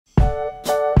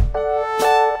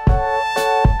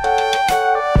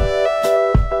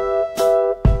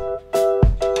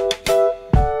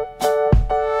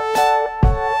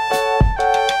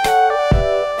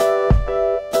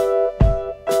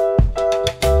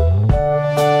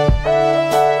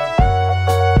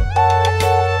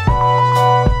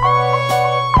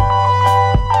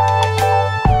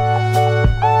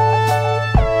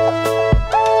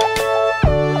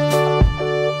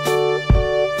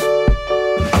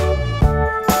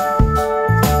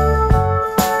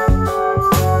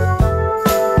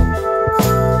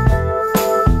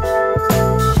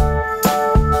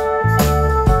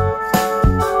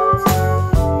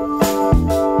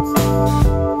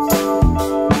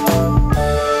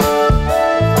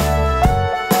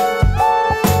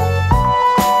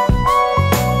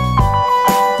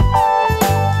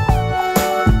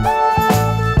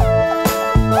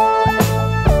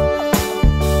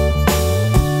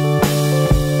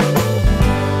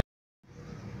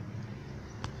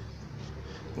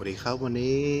ครับวัน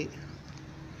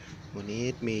นี้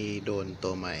มีโดรนตั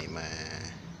วใหม่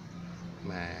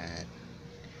มา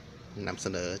นำเส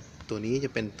นอตัวนี้จะ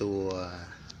เป็นตัว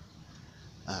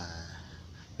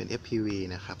เป็น FPV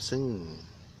นะครับซึ่ง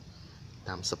ต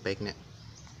ามสเปคเนี่ย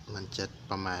มันจะ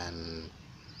ประมาณ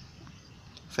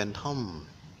Phantom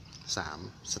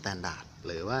 3 Standard ห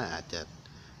รือว่าอาจจะ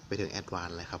ไปถึง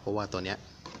Advanced เลยครับเพราะว่าตัวเนี้ย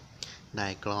ได้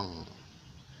กล้อง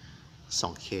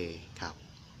 2K ครับ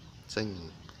ซึ่ง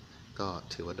ก็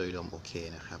ถือว่าโดยรวมโอเค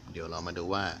นะครับเดี๋ยวเรามาดู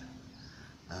ว่า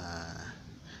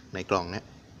ในกล่องเนี้ย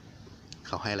เ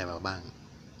ขาให้อะไรมาบ้าง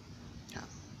ครับ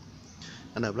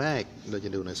อันดับแรกเราจะ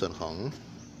ดูในส่วนของ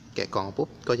แกะกล่องปุ๊บ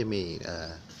ก็จะมี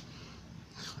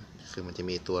คือมันจะ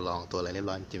มีตัวรองตัวอะไรเรียบ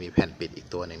ร้อยจะมีแผ่นปิดอีก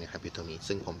ตัวหนึ่งนะครับอยู่ตรงนี้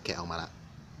ซึ่งผมแกะออกมาละ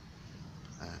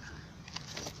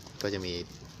ก็จะมี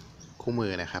คู่มื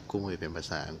อนะครับคู่มือเป็นภา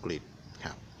ษาอังกฤษค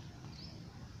รับ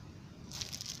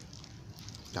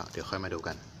เดี๋ยวค่อยมาดู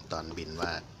กันตอนบินว่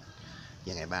า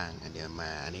ยังไงบ้างอันนี้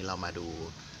เรามาดู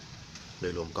โด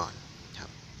ยรวมก่อนครั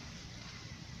บ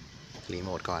รีโม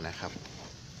ทก่อนนะครับ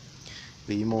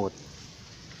รีโมท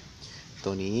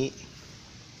ตัวนี้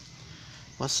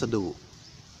วัสดุ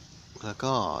แล้ว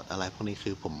ก็อะไรพวกนี้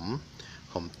คือ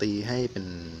ผมตีให้เป็น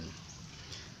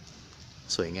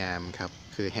สวยงามครับ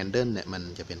คือแฮนเดิลเนี่ยมัน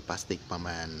จะเป็นพลาสติกประม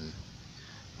า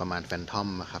ณแฟนทอม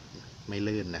ครับไม่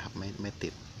ลื่นนะครับไม่ติ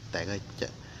ดแต่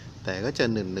ก็จะ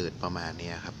หนืดประมาณนี้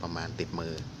ครับประมาณติดมื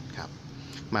อครับ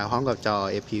มาพร้อมกับจอ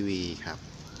FPV ครับ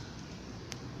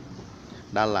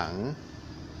ด้านหลัง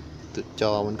จ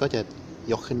อมันก็จะ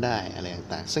ยกขึ้นได้อะไร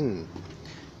ต่างๆซึ่ง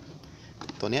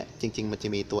ตัวเนี้ยจริงๆมันจะ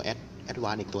มีตัว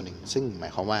Advanced อีกตัวหนึ่งซึ่งหมา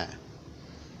ยความว่า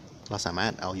เราสามาร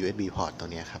ถเอา USB port ตัว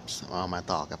นี้ครับเอามา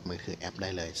ต่อกับมือถือแอปได้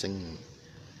เลยซึ่ง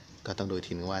ก็ต้องดู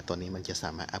ทีนึงว่าตัวนี้มันจะส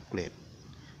ามารถอัปเกรด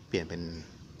เปลี่ยนเป็น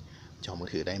จอมือ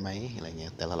ถือได้ไหมอะไรเงี้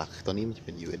ยแต่หลักๆตัวนี้มันจะเ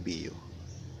ป็น USB อยู่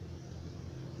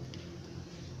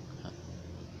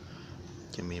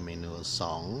จะมีเมนู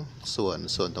2ส่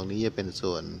วนตรงนี้จะเป็น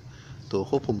ส่วนตัว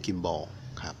ควบคุมกิมบอล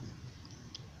ครับ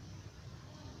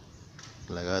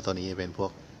แล้วก็ตัวนี้จะเป็นพว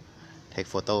ก Take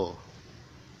Photo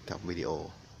กับวิดีโอ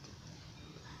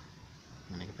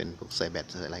อันนี้ก็เป็นพวกใส่แบต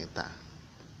ใส่อะไรต่าง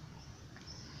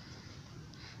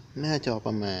ๆหน้าจอป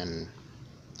ระม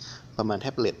าณแ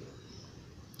ท็บเล็ต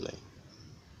เลย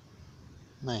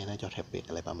หน้าจอแท็บเล็ต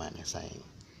อะไรประมาณนี้ใส่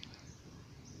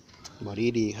บอดี้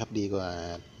ดีครับดีกว่า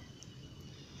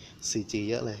CG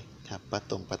เยอะเลยครับพลา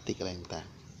สติกอะไรต่าง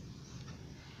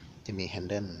ๆจะมีแฮน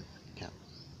เดิลครับ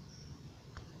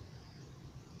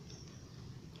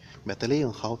แบตเตอรี่ข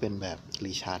องเขาเป็นแบบ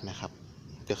รีชาร์จนะครับ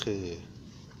ก็คือ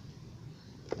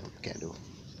แกะดู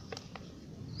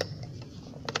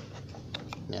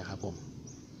เนี่ยครับผม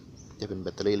จะเป็นแบ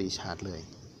ตเตอรี่รีชาร์จเลย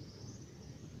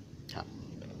ครับ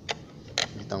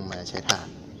ไม่ต้องมาใช้ถ่าน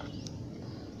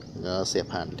แล้วเสียบ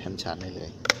ผ่านแท่นชาร์จได้เลย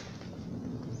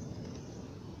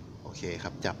โอเคค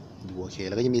รับจับดูโอเคแ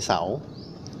ล้วก็จะมีเสา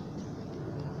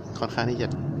ค่อนข้างที่จะ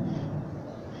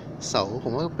เสาผ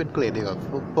มว่าเป็นเกรดเดียวกับ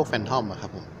พวกแฟนทอมอะครั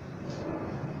บผม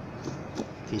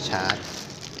ที่ชาร์จ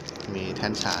มีแท่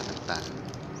นชาร์จต่าง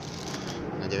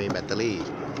ๆมันจะมีแบตเตอรี่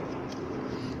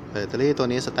ตัว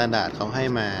นี้สแตนดาร์ดเขาให้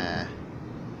มา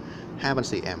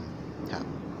 5,400 แอมป์ครับ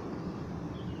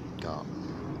ก็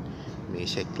มี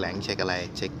เช็คแรงเช็คอะไร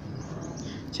เ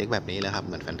ช็คแบบนี้เลยครับเ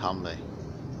หมือนแฟนทอมเลย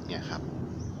เนี่ยครับ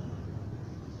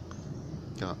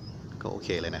ก็โอเค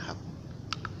เลยนะครับ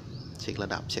เช็คระ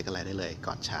ดับเช็คอะไรได้เลย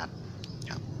ก่อนชาร์จ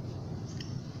ครับ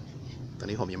ตอน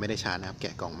นี้ผมยังไม่ได้ชาร์จนะครับแก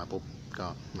ะกล่องมาปุ๊บก็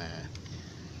ม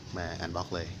าอันบ็อก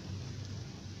เลย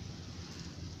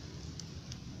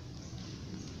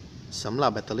สำหรั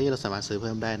บแบตเตอรี่เราสามารถซื้อเ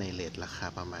พิ่มได้ในเรทราคา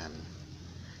ประมาณ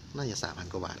น่าจะ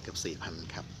 3,000 กว่าบาทเกือบ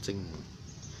 4,000 ครับซึ่ง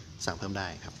สั่งเพิ่มได้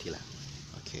ครับทีหลัง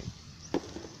โอเค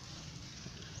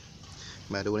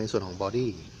มาดูในส่วนของบอ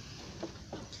ดี้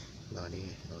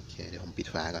โอเคเดี๋ยวผมปิด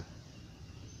ฝาก่อน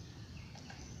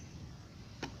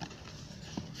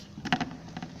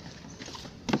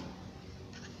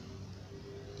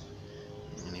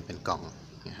อันนี้เป็นกล่อง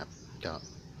นะครับก็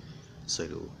สวย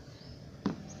ดู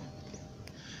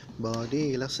บอดี้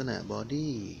ลักษณะบอ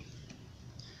ดี้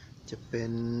จะเป็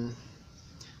น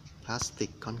พลาสติ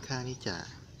กค่อนข้างที่จะ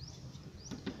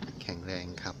แข็งแรง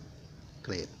ครับเก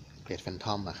รดแฟนท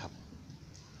อมอะครับ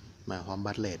มาพร้อม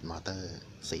บัตเลดมอเตอร์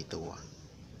4 ตัว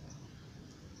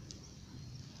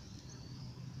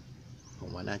ผม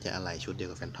ว่าน่าจะอะไหล่ชุดเดียว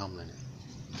กับแฟนทอมเลยเนี่ย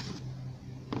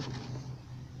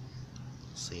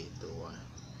4 ตัว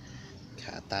ข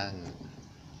าตั้ง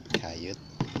ขายึด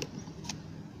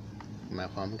มา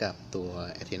พร้อมกับตัว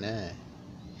แอนเทน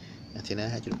า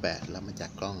 5.8 รับมาจา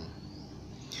กกล้อง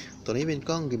ตัวนี้เป็นก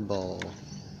ล้องกิมบอล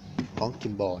ล้องกิ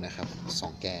มบอลนะครับ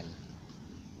2แกน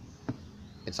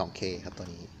เป็น 2K ครับตัว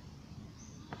นี้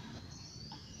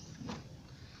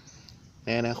ใน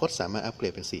อนาคตสามารถอัปเกร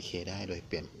ดเป็น 4K ได้โดยเ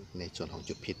ปลี่ยนในส่วนของ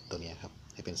จุดพิษตัวนี้ครับ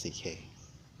ให้เป็น 4K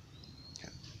ค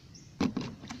รับ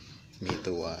มี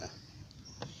ตัว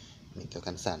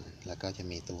กันสั่นแล้วก็จะ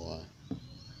มีตัว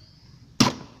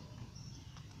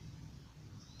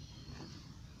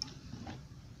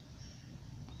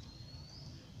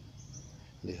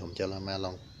เดี๋ยวผมจะมาล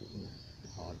อง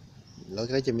แล้ว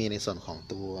ก็จะมีในส่วนของ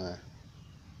ตัว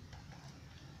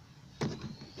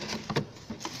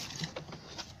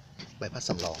ใบพัดส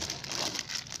ำรอง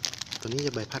ตัวนี้จ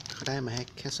ะใบพัดเขาได้มาให้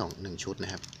แค่1 ชุดน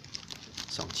ะครับ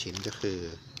2 ชิ้นก็คือ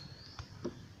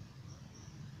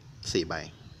4 ใบ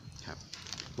ครับ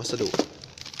วัสดุ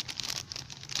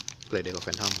เกรดเดียวกับแฟ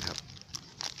นทอมครับ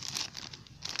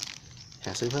ห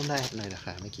าซื้อเพิ่มได้ในราค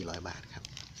าไม่กี่ร้อยบาทครับ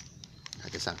อา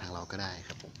จจะสั่งทางเราก็ได้ค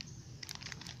รับผม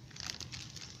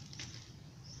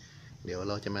เดี๋ยว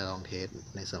เราจะมาลองเทส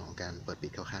ในส่วนของการเปิดปิ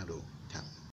ดคร่าวๆดูครับ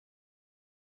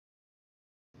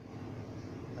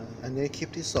อันนี้คลิป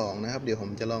ที่2นะครับเดี๋ยวผ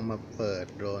มจะลองมาเปิด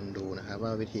โดรนดูนะครับว่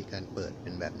าวิธีการเปิดเป็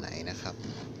นแบบไหนนะครับ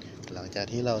หลังจาก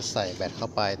ที่เราใส่แบตเข้า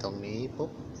ไปตรงนี้ปุ๊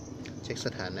บเช็คส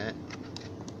ถานะ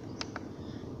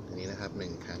ตรงนี้นะครับ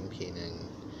1 ครั้งทีหนึ่ง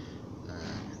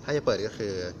ถ้าจะเปิดก็คื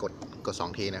อกด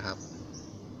2 ทีนะครับ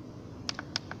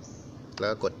แล้ว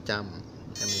ก็กดจ้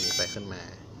ำให้มันมีไฟขึ้นมา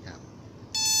ครับ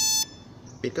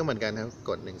ปิดก็เหมือนกันครับ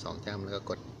กด1 2จ้ำแล้วก็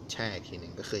กดแช่อีกทีหนึ่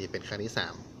งก็คือจะเป็นครั้งที่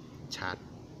3ชาร์จ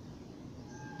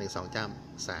1 2จ้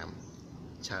ำ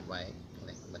3ชาร์จไว้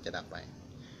มันจะดับไป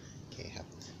โอเคครับ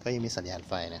ก็ยังมีสัญญาณ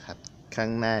ไฟนะครับข้าง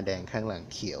หน้าแดงข้างหลัง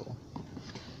เขียว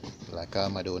แล้วก็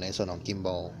มาดูในส่วนของกิมบ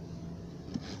อล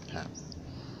ครับ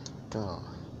ก็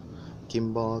กิม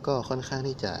บอลก็ค่อนข้าง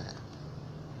ที่จะ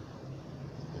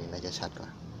นี่น่าจะชัดกว่า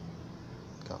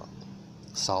ก็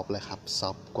ซอฟต์เลยครับซ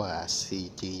อฟต์กว่า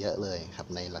 4G เยอะเลยครับ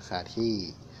ในราคาที่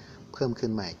เพิ่มขึ้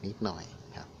นมาอีกนิดหน่อย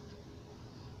ครับ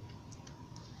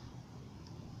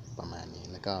ประมาณนี้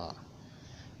แล้วก็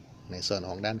ในส่วนข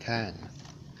องด้านข้าง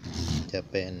จะ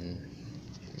เป็น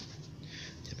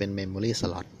Memory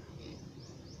Slot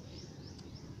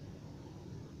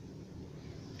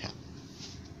ครับ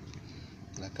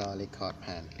แล้วก็ Record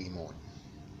ผ่านรีโมท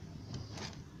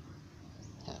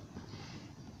ครับ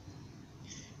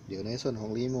เดี๋ยวในส่วนของ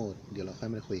รีโมทเดี๋ยวเราค่อ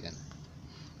ยมาคุยกัน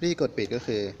วิธีกดปิดก็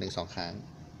คือ1-2 ครั้ง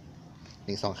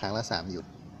1-2 ครั้งแล้ว3 หยุด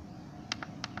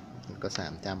ก็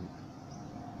3 จ้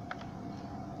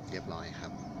ำเรียบร้อยครั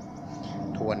บ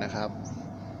ทวนนะครับ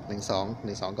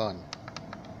1-2 ก่อน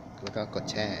แล้วก็กด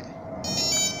แช่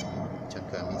จน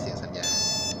เกิดมีเสียงสัญญาณ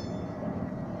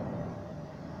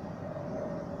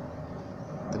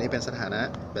ตัวนี้เป็นสถานะ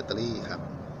แบตเตอรี่ครับ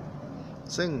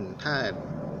ซึ่งถ้า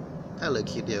เหลือ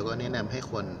ขีดเดียวก็แนะนำให้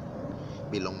คน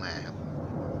บินลงมาครับ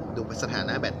ดูสถาน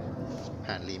ะแบต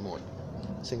ผ่านรีโมท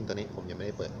ซึ่งตัวนี้ผมยังไม่ไ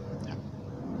ด้เปิดครับ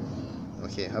โอ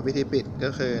เคครับวิธีปิดก็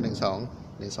คือ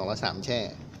1-2แล้ว3แช่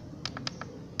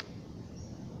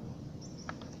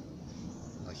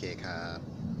โอเคครับ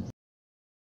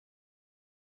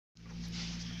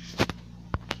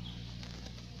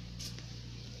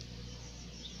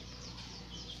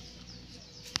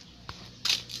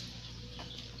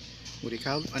สวัสดีค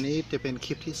รับอันนี้จะเป็นค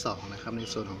ลิปที่2นะครับใน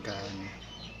ส่วนของการ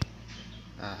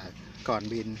ก่อน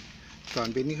บิน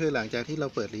นี่คือหลังจากที่เรา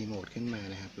เปิดรีโมทขึ้นมา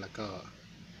นะครับแล้วก็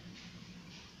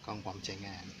กล้องพร้อมใช้ง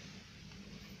าน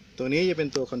ตัวนี้จะเป็น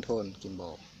ตัวคอนโทรลกิมบอ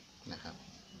ลนะครับ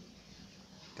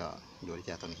ก็อยู่ที่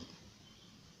ตัวนี้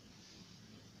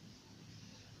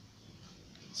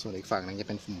ส่วนอีกฝั่งนึงจะ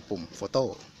เป็นปุ่มโฟโต้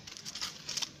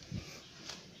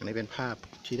อันนี้เป็นภาพ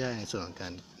ที่ได้ในส่วนของกา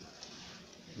ร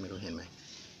ไม่รู้เห็นไหม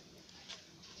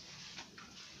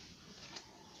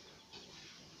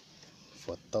โฟ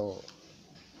โต้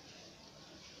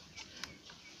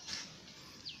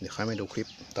เดี๋ยวค่อยมาดูคลิป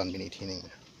ตอนบินอีกทีหนึ่ง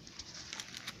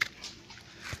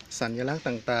สัญลักษณ์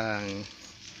ต่าง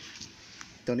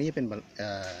ๆตัวนี้เป็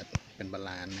นบาล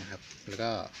านซ์นะครับแล้ว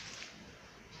ก็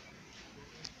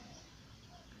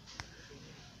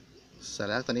สัญ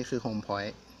ลักษณ์ตัวนี้คือโฮมพอย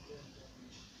ต์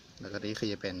แล้วก็นี้คือ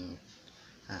จะเป็น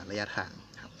ระยะทาง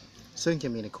ครับซึ่งจะ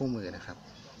มีในคู่มือนะครับ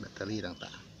แบตเตอรี่ต่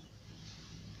าง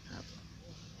ๆครับ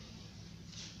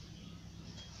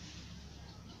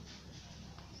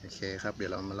โอเคครับเดี๋ย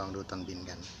วเรามาลองดูตอนบิน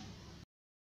กัน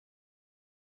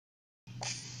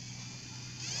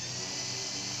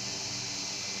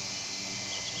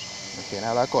โอเคน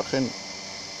ะแล้วกดขึ้น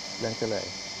เรื่องขึ้นเลย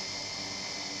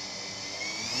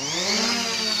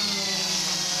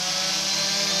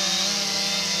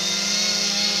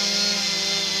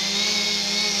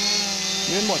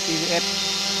นี่เป็นโหมด GPS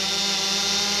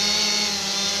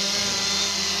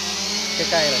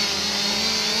ใกล้ๆเลย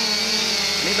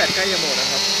นี่แบตใกล้จะหมดนะ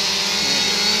ครับ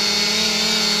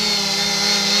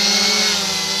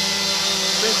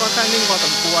ซึ่งค่อนข้างนิ่งพอส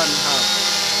มควรครับ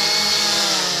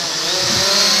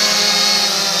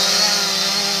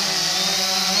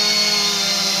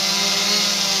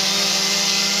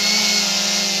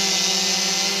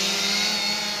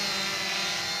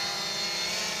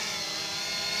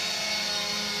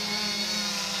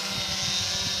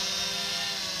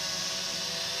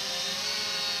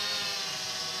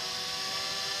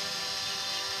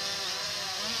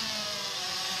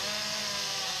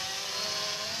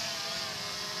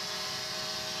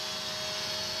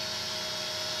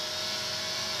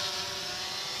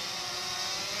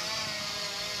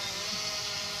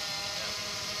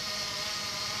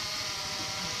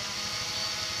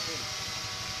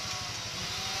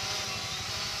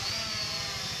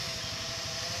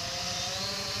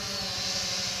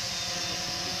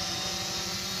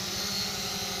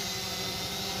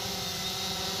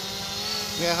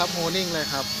เนี่ยครับโฮนิ่งเลย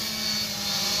ครับ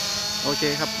โอเค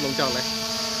ครับลงจอดเลย